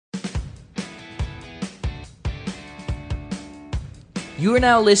You are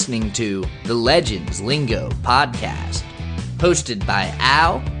now listening to the Legends Lingo podcast, hosted by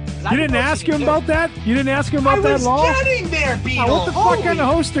Al. You didn't ask him about that? You didn't ask him about that law? I was getting there, Beetle. What the fuck kind of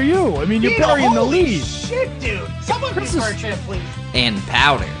host are you? I mean, you're burying the lead. Shit, dude. Someone research him, please. And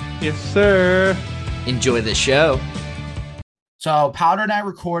Powder. Yes, sir. Enjoy the show. So Powder and I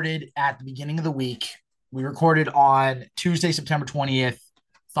recorded at the beginning of the week. We recorded on Tuesday, September 20th.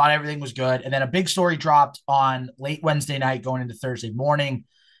 Thought everything was good. And then a big story dropped on late Wednesday night going into Thursday morning.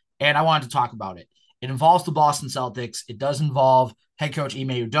 And I wanted to talk about it. It involves the Boston Celtics. It does involve head coach Ime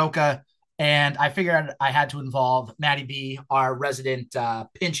Udoka. And I figured I had to involve Maddie B, our resident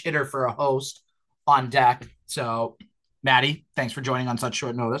pinch hitter for a host, on deck. So, Maddie, thanks for joining on such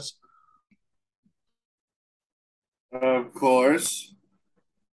short notice. Of course.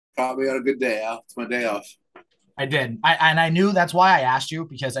 Caught me on a good day off. It's my day off. I did. I knew that's why I asked you,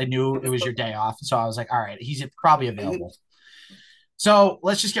 because I knew it was your day off. So I was like, all right, he's probably available. So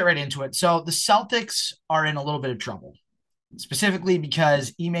let's just get right into it. So the Celtics are in a little bit of trouble, specifically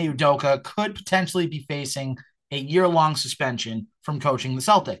because Ime Udoka could potentially be facing a year-long suspension from coaching the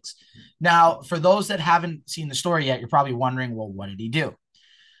Celtics. Now, for those that haven't seen the story yet, you're probably wondering, well, what did he do?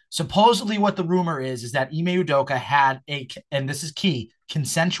 Supposedly what the rumor is that Ime Udoka had and this is key,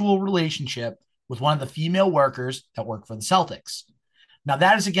 consensual relationship with one of the female workers that work for the Celtics. Now,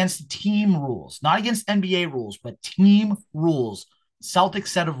 that is against the team rules, not against NBA rules, but team rules, Celtics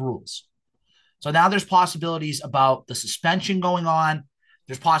set of rules. So now there's possibilities about the suspension going on.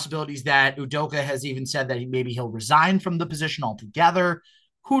 There's possibilities that Udoka has even said that maybe he'll resign from the position altogether.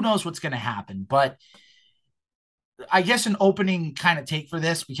 Who knows what's going to happen? But I guess an opening kind of take for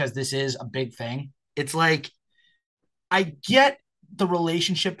this, because this is a big thing. It's like, I get the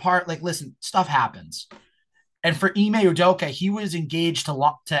relationship part. Like, listen, stuff happens. And for Ime Udoka, he was engaged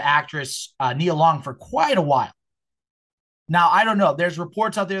to actress Nia Long for quite a while. Now, I don't know. There's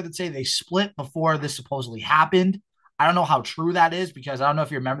reports out there that say they split before this supposedly happened. I don't know how true that is, because I don't know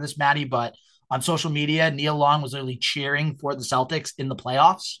if you remember this, Maddie, but on social media, Nia Long was literally cheering for the Celtics in the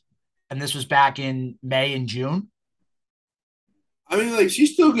playoffs. And this was back in May and June. I mean, like, she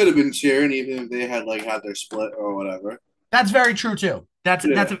still could have been cheering even if they had had their split or whatever. That's very true too. That's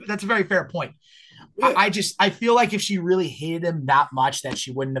a very fair point. Yeah. I feel like if she really hated him that much, that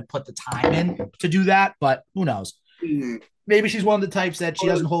she wouldn't have put the time in to do that. But who knows? Mm-hmm. Maybe she's one of the types that she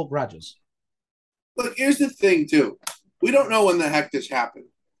doesn't hold grudges. Look, here's the thing too. We don't know when the heck this happened.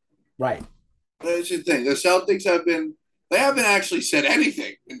 Right. That's the thing. The Celtics they haven't actually said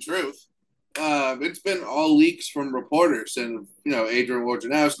anything, in truth. It's been all leaks from reporters and, Adrian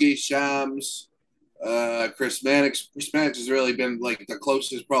Wojnarowski, Shams, Chris Mannix. Chris Mannix has really been the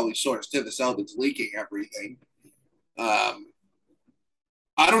closest probably source to the Celtics leaking everything. I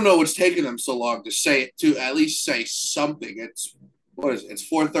don't know what's taking them so long to at least say something. It's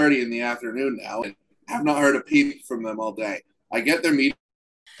 4:30 in the afternoon now, and I have not heard a peep from them all day. I get their meeting.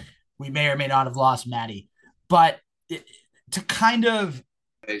 We may or may not have lost Maddie, but to kind of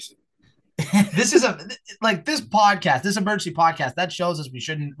this is this podcast, this emergency podcast, that shows us we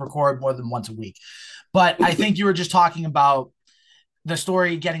shouldn't record more than once a week. But I think you were just talking about the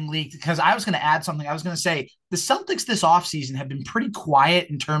story getting leaked, because I was going to add something. I was going to say the Celtics this offseason have been pretty quiet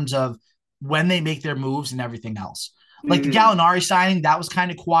in terms of when they make their moves and everything else. Like the Gallinari signing, that was kind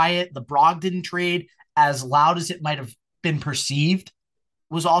of quiet. The Brogdon trade, as loud as it might have been perceived,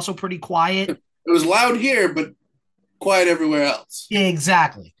 was also pretty quiet. It was loud here, but quiet everywhere else. Yeah,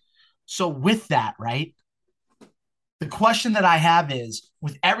 exactly. So with that, right, the question that I have is,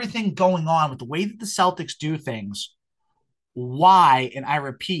 with everything going on, with the way that the Celtics do things, why, and I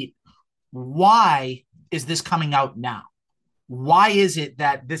repeat, why is this coming out now? Why is it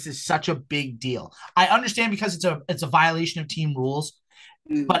that this is such a big deal? I understand because it's a violation of team rules,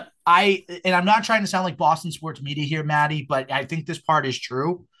 but I'm not trying to sound like Boston sports media here, Maddie, but I think this part is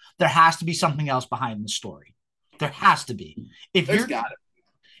true. There has to be something else behind the story. There has to be.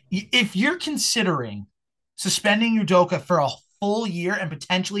 If you're considering suspending Udoka for a full year and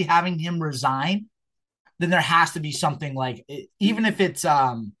potentially having him resign, then there has to be something even if it's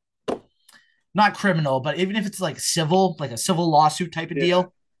not criminal, but even if it's civil, like a civil lawsuit type of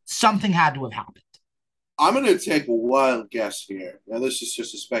deal, something had to have happened. I'm going to take a wild guess here. Now, this is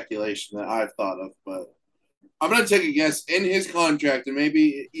just a speculation that I've thought of, but I'm going to take a guess in his contract, and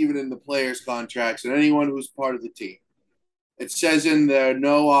maybe even in the players' contracts and anyone who's part of the team. It says in there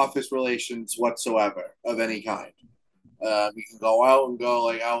no office relations whatsoever of any kind. You can go out and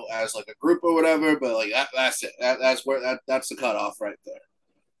go out as a group or whatever, but that's it. That's the cutoff right there.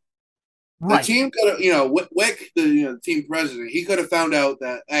 The Right. team could have, Wick, the team president, he could have found out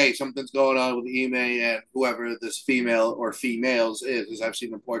that, hey, something's going on with Ime and whoever this female or females is, as I've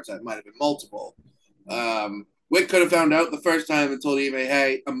seen reports that might have been multiple. Wick could have found out the first time and told Ime,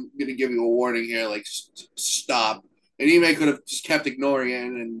 hey, I'm going to give you a warning here, like, stop. And Ime could have just kept ignoring it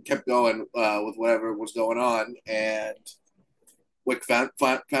and kept going with whatever was going on. And Wick found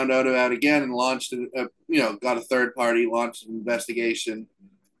out about it again and launched, got a third party, launched an investigation.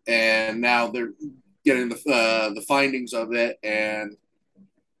 And now they're getting the findings of it, and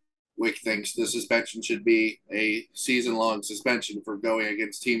Wick thinks the suspension should be a season-long suspension for going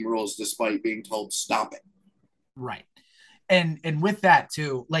against team rules despite being told stop it. Right. And with that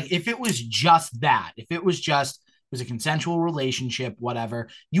too, like if it was just that, if it was a consensual relationship, whatever,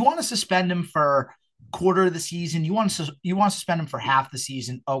 you want to suspend him for quarter of the season, you want to suspend him for half the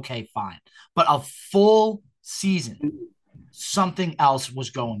season, okay, fine. But a full season, something else was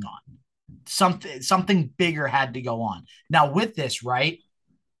going on. Something bigger had to go on. Now with this, right,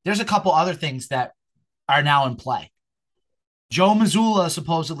 there's a couple other things that are now in play. Joe Mazzulla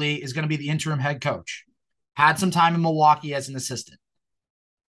supposedly is going to be the interim head coach. Had some time in Milwaukee as an assistant.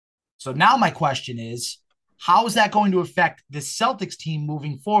 So now my question is, how is that going to affect the Celtics team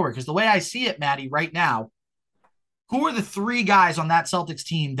moving forward? Because the way I see it, Maddie, right now, who are the three guys on that Celtics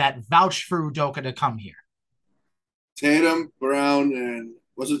team that vouched for Udoka to come here? Tatum, Brown, and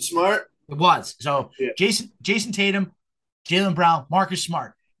was it Smart? It was. So yeah. Jason Tatum, Jaylen Brown, Marcus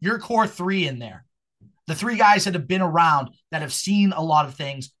Smart. Your core three in there. The three guys that have been around that have seen a lot of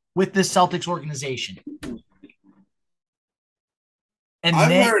things with this Celtics organization. And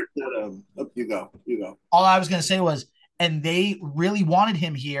I've heard that. You go. All I was going to say was, and they really wanted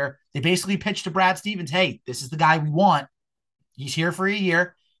him here. They basically pitched to Brad Stevens, hey, this is the guy we want. He's here for a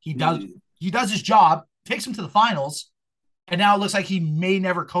year. He does his job, takes him to the finals, and now it looks like he may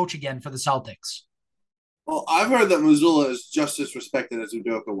never coach again for the Celtics. Well, I've heard that Mazzulla is just as respected as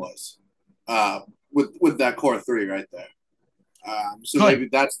Udoka was with that core three right there. So good.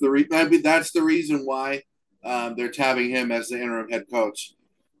 Maybe that's the reason why they're tabbing him as the interim head coach.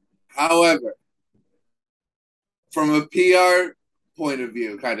 However, from a PR point of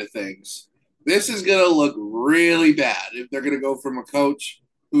view kind of things, this is going to look really bad if they're going to go from a coach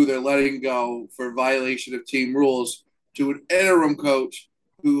who they're letting go for violation of team rules to an interim coach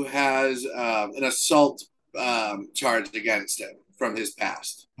who has an assault charge against him from his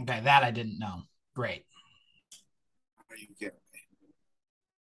past. Okay, that I didn't know. Great. Are you kidding me?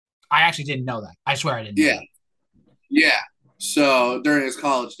 I actually didn't know that. I swear I didn't know that. Yeah. So during his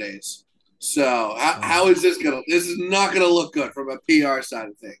college days. So how is this going to – this is not going to look good from a PR side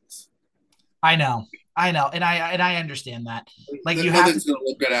of things. I know. And I understand that. Like nothing's going to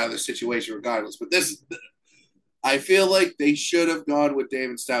look good out of this situation regardless. But I feel like they should have gone with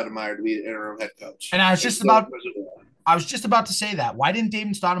David Stoudemire to be the interim head coach. And I was just about to say that. Why didn't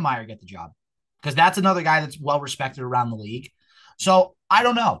David Stoudemire get the job? Because that's another guy that's well respected around the league. So I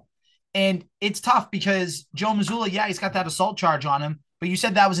don't know. And it's tough because Joe Mazzulla, yeah, he's got that assault charge on him. But you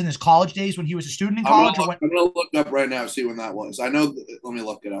said that was in his college days when he was a student in college? I'm going to look up right now, see when that was. I know. Let me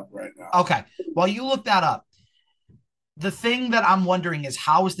look it up right now. Okay. Well, you look that up. The thing that I'm wondering is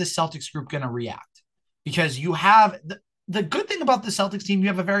how is this Celtics group going to react? Because you have the good thing about the Celtics team, you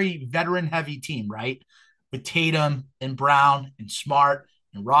have a very veteran-heavy team, right? With Tatum and Brown and Smart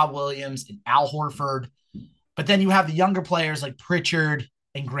and Rob Williams and Al Horford. But then you have the younger players like Pritchard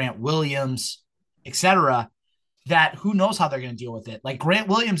and Grant Williams, etc., that who knows how they're going to deal with it. Like Grant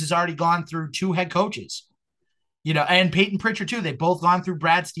Williams has already gone through two head coaches, and Peyton Pritchard too. They've both gone through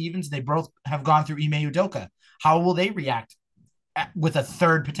Brad Stevens. They both have gone through Ime Udoka. How will they react with a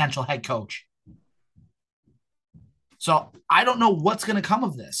third potential head coach? So I don't know what's going to come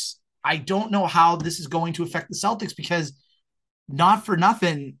of this. I don't know how this is going to affect the Celtics because not for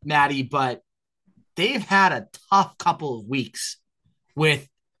nothing, Maddie, but they've had a tough couple of weeks with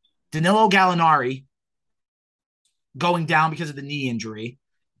Danilo Gallinari going down because of the knee injury.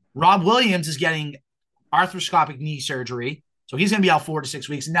 Rob Williams is getting arthroscopic knee surgery, so he's going to be out 4 to 6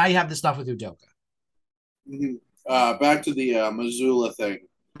 weeks. And now you have this stuff with Udoka. Mm-hmm. Back to the Mazzulla thing.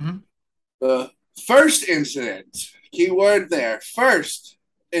 Mm-hmm. The first incident, keyword there, first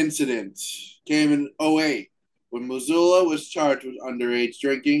incident came in 2008 when Mazzulla was charged with underage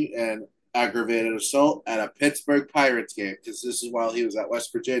drinking and aggravated assault at a Pittsburgh Pirates game, because this is while he was at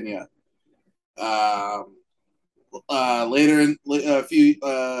West Virginia. Later, a few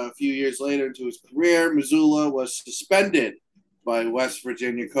years later into his career, Mazzulla was suspended by West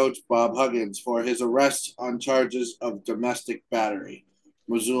Virginia coach Bob Huggins for his arrest on charges of domestic battery.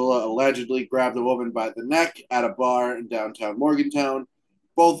 Mazzulla allegedly grabbed a woman by the neck at a bar in downtown Morgantown.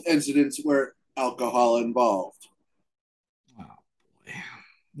 both incidents were alcohol involved. Oh, boy.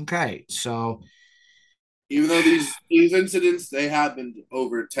 Okay, so Even though these incidents, they happened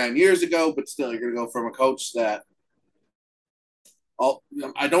over 10 years ago, but still, you're going to go from a coach that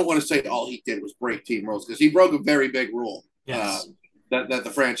I don't want to say all he did was break team rules, because he broke a very big rule. yes. That the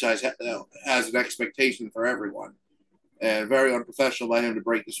franchise has an expectation for everyone, and very unprofessional by him to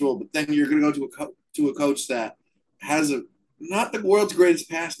break this rule. But then you're going to go to a coach that has not the world's greatest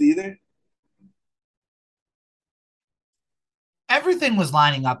past either. Everything was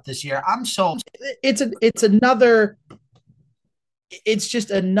lining up this year. It's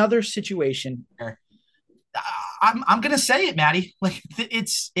just another situation. I'm gonna say it, Maddie. Like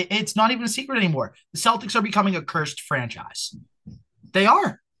it's not even a secret anymore. The Celtics are becoming a cursed franchise. They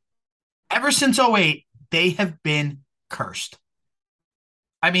are. Ever since 2008, they have been cursed.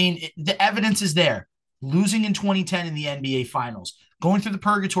 I mean, the evidence is there. Losing in 2010 in the NBA Finals, going through the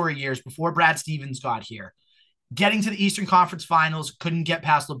purgatory years before Brad Stevens got here, getting to the Eastern Conference Finals, couldn't get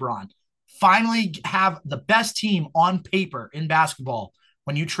past LeBron. Finally have the best team on paper in basketball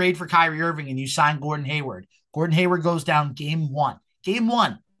when you trade for Kyrie Irving and you sign Gordon Hayward. Gordon Hayward goes down game one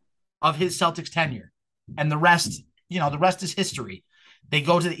of his Celtics tenure. And the rest is history. They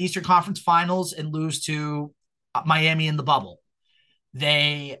go to the Eastern Conference Finals and lose to Miami in the bubble.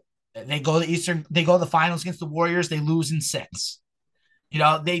 They go to the finals against the Warriors. They lose in 6.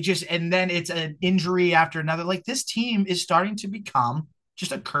 And then it's an injury after another. Like, this team is starting to become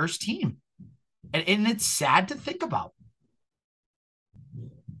just a cursed team. And it's sad to think about.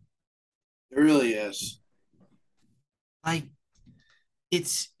 It really is. Like,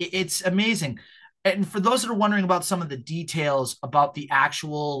 it's amazing. And for those that are wondering about some of the details about the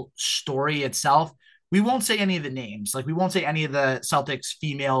actual story itself, we won't say any of the names. Like, we won't say any of the Celtics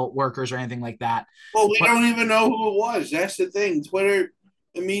female workers or anything like that. Well, we don't even know who it was. That's the thing. Twitter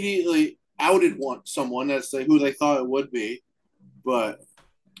immediately outed someone that's who they thought it would be, but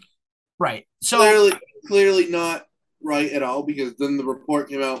right. So clearly not right at all, because then the report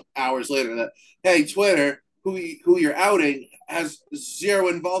came out hours later that, hey, Twitter, who you're outing, has zero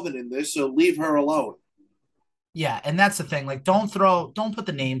involvement in this, so leave her alone. Yeah, and that's the thing. Like, don't put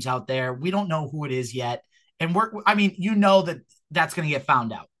the names out there. We don't know who it is yet, and that's going to get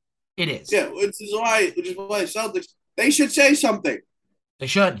found out. It is. Yeah, which is why Celtics, they should say something. They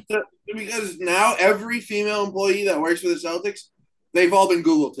should, because now every female employee that works for the Celtics, they've all been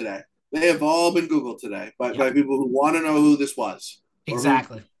Googled today. They have all been Googled today by people who want to know who this was.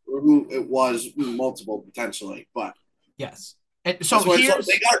 Exactly. Or who it was, multiple potentially. But yes. And so they got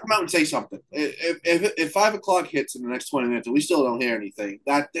to come out and say something. If 5 o'clock hits in the next 20 minutes and we still don't hear anything,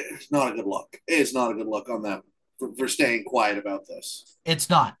 it's not a good look. It's not a good look on them for staying quiet about this.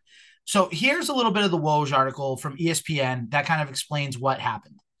 It's not. So here's a little bit of the Woj article from ESPN that kind of explains what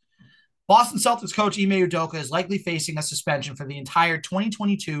happened. Boston Celtics coach Ime Udoka is likely facing a suspension for the entire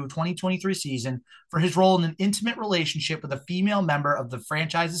 2022-2023 season for his role in an intimate relationship with a female member of the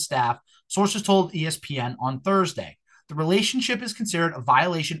franchise's staff, sources told ESPN on Thursday. The relationship is considered a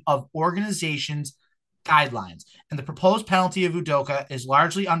violation of organization's guidelines, and the proposed penalty of Udoka is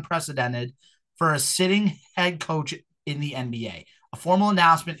largely unprecedented for a sitting head coach in the NBA. A formal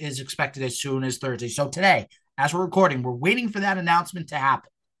announcement is expected as soon as Thursday. So today, as we're recording, we're waiting for that announcement to happen.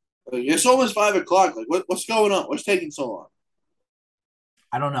 It's almost 5 o'clock. Like, what's going on? What's taking so long?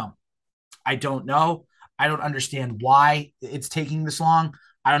 I don't know. I don't understand why it's taking this long.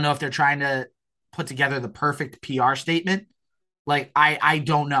 I don't know if they're trying to put together the perfect PR statement. Like, I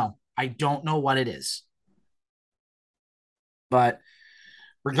don't know. I don't know what it is. But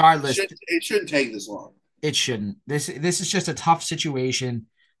regardless, it shouldn't take this long. It shouldn't. This is just a tough situation.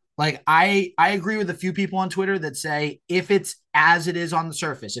 Like, I agree with a few people on Twitter that say if it's as it is on the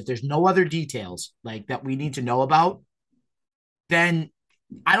surface, if there's no other details like that we need to know about, then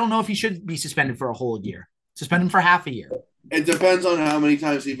I don't know if he should be suspended for a whole year. Suspend him for half a year. It depends on how many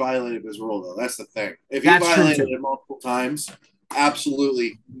times he violated his rule, though. That's the thing. If he violated it multiple times,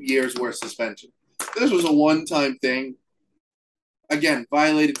 absolutely years worth suspension. This was a one-time thing. Again,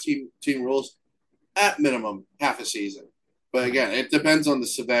 violated team rules, at minimum, half a season. But again, it depends on the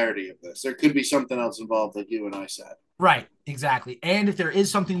severity of this. There could be something else involved, like you and I said. Right, exactly. And if there is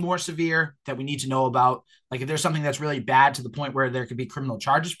something more severe that we need to know about, like if there's something that's really bad to the point where there could be criminal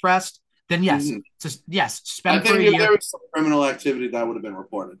charges pressed, then yes, suspend for a year. If there was some criminal activity, that would have been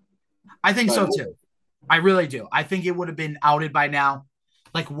reported. I think so too. I really do. I think it would have been outed by now.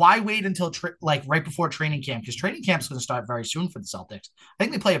 Like, why wait until right before training camp? Because training camp is going to start very soon for the Celtics. I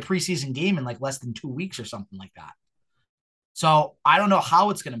think they play a preseason game in like less than 2 weeks or something like that. So I don't know how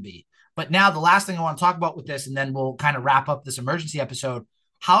it's going to be. But now the last thing I want to talk about with this, and then we'll kind of wrap up this emergency episode.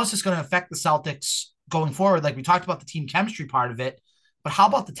 how is this going to affect the Celtics going forward? Like we talked about the team chemistry part of it, but how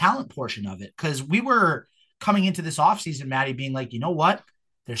about the talent portion of it? Because we were coming into this offseason, Maddie, being like, you know what?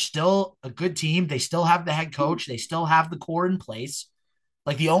 They're still a good team. They still have the head coach. They still have the core in place.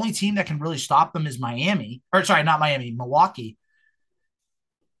 Like the only team that can really stop them is Milwaukee.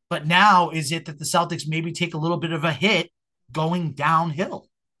 But now is it that the Celtics maybe take a little bit of a hit going downhill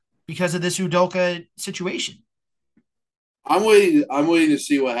because of this Udoka situation? I'm waiting to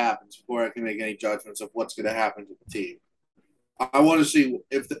see what happens before I can make any judgments of what's going to happen to the team. I want to see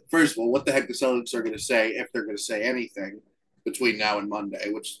first of all, what the heck the Celtics are going to say, if they're going to say anything between now and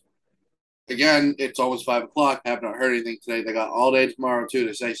Monday, which, again, it's almost 5 o'clock. I have not heard anything today. They got all day tomorrow, too,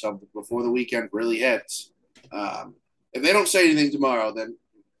 to say something before the weekend really hits. If they don't say anything tomorrow, then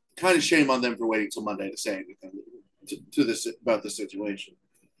kind of shame on them for waiting till Monday to say anything to this about the situation.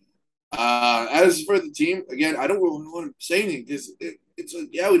 As for the team, again, I don't really want to say anything because it's like,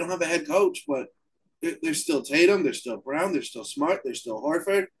 yeah, we don't have a head coach, but there's still Tatum, there's still Brown, there's still Smart, there's still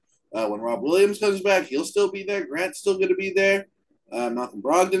Horford. When Rob Williams comes back, he'll still be there. Grant's still going to be there. Malcolm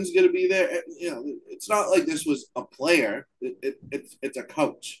Brogdon's going to be there. It's not like this was a player. It's a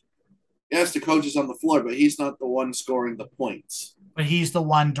coach. Yes, the coach is on the floor, but he's not the one scoring the points. But he's the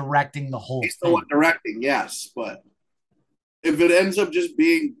one directing the whole He's thing. the one directing, yes. But if it ends up just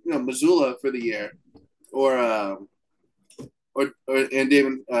being Mazzulla for the year, or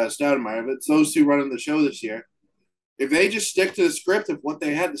David Stoudemire, if it's those two running the show this year, if they just stick to the script of what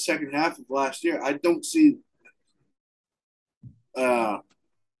they had the second half of last year, I don't see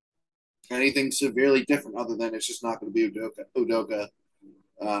anything severely different other than it's just not going to be Udoka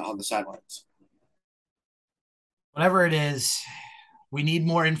on the sidelines. Whatever it is, we need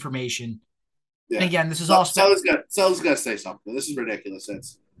more information. Yeah. And again, this is all Sal's got to say something. This is ridiculous.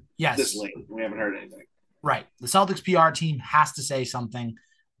 It's yes, this late. We haven't heard anything. Right. The Celtics PR team has to say something.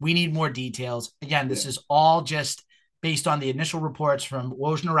 We need more details. Again, this is all just based on the initial reports from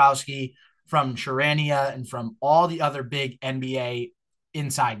Wojnarowski, from Charania, and from all the other big NBA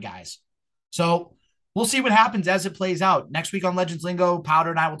inside guys. So we'll see what happens as it plays out. Next week on Legends Lingo, Powder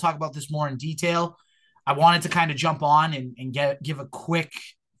and I will talk about this more in detail. I wanted to kind of jump on and give a quick,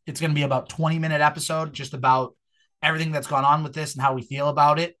 it's going to be about 20-minute episode just about everything that's gone on with this and how we feel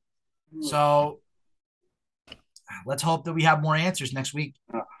about it. So let's hope that we have more answers next week.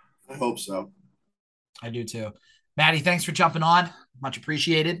 I hope so. I do too. Maddie, thanks for jumping on. Much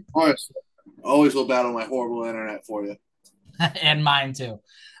appreciated. Of course. Always will battle my horrible internet for you. And mine too.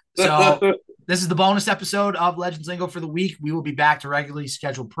 So this is the bonus episode of Legends Lingo for the week. We will be back to regularly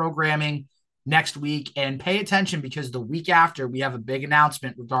scheduled programming next week, and pay attention because the week after we have a big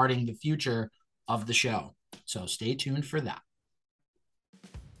announcement regarding the future of the show. So stay tuned for that.